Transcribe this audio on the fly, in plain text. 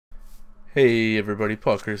Hey everybody,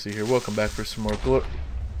 PaulKerseyy's here. Welcome back for some more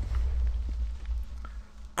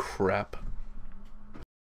crap.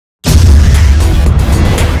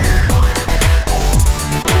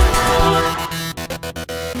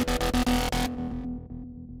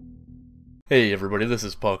 Hey everybody, this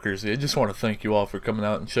is PaulKerseyy's. I just want to thank you all for coming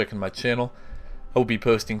out and checking my channel. I will be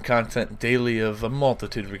posting content daily of a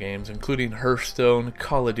multitude of games, including Hearthstone,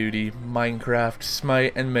 Call of Duty, Minecraft,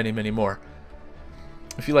 Smite, and many, many more.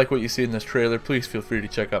 If you like what you see in this trailer, please feel free to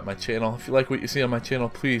check out my channel. If you like what you see on my channel,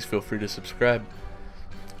 please feel free to subscribe.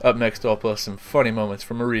 Up next, I'll post some funny moments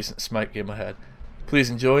from a recent Smite game I had. Please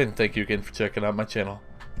enjoy, and thank you again for checking out my channel.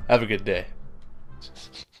 Have a good day.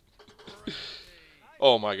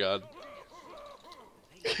 Oh my god.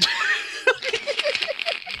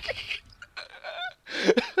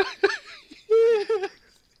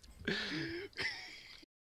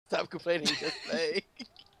 Stop complaining, just say.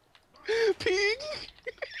 Ping!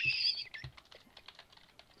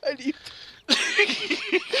 I need